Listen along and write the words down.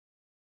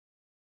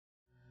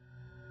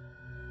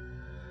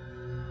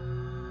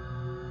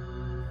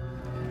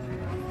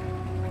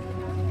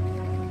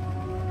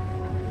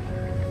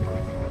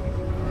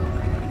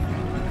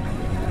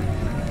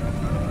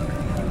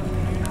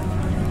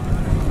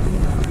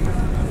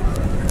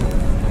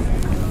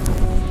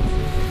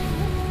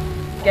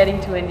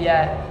getting to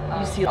India,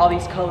 you see all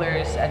these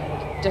colors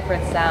and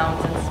different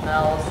sounds and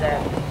smells,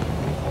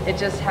 and it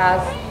just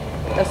has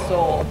a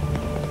soul.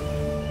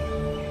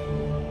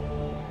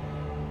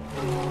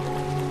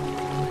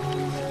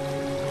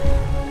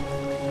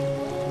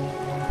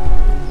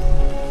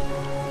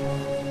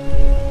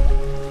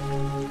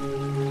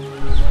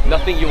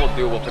 Nothing you will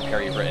do will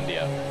prepare you for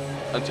India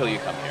until you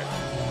come here.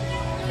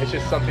 It's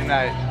just something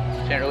that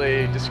you can't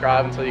really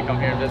describe until you come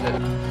here and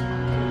visit.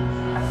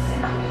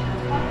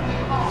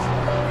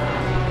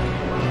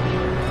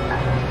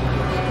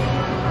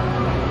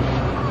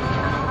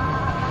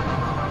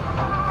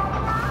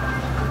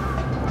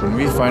 When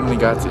we finally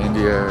got to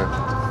India,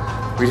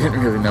 we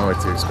didn't really know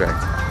what to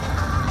expect.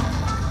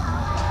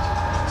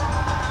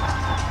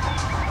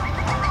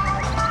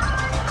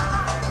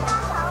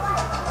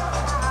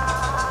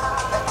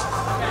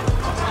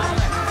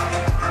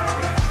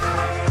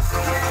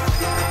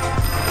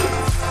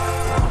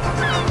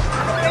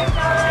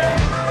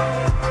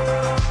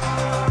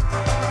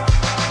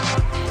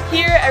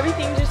 Here,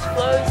 everything just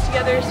flows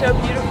together so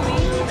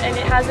beautifully, and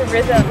it has a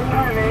rhythm.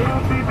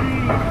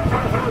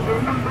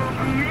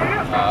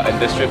 In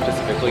this trip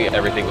specifically,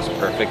 everything was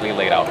perfectly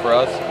laid out for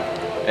us.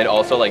 And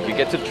also, like, you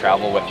get to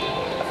travel with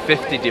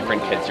 50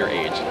 different kids your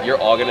age. You're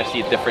all gonna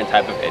see a different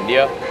type of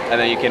India, and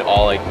then you can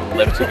all like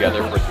live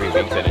together for 3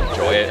 weeks and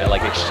enjoy it and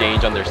like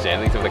exchange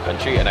understandings of the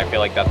country. And I feel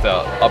like that's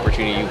an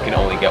opportunity you can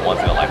only get once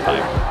in a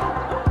lifetime.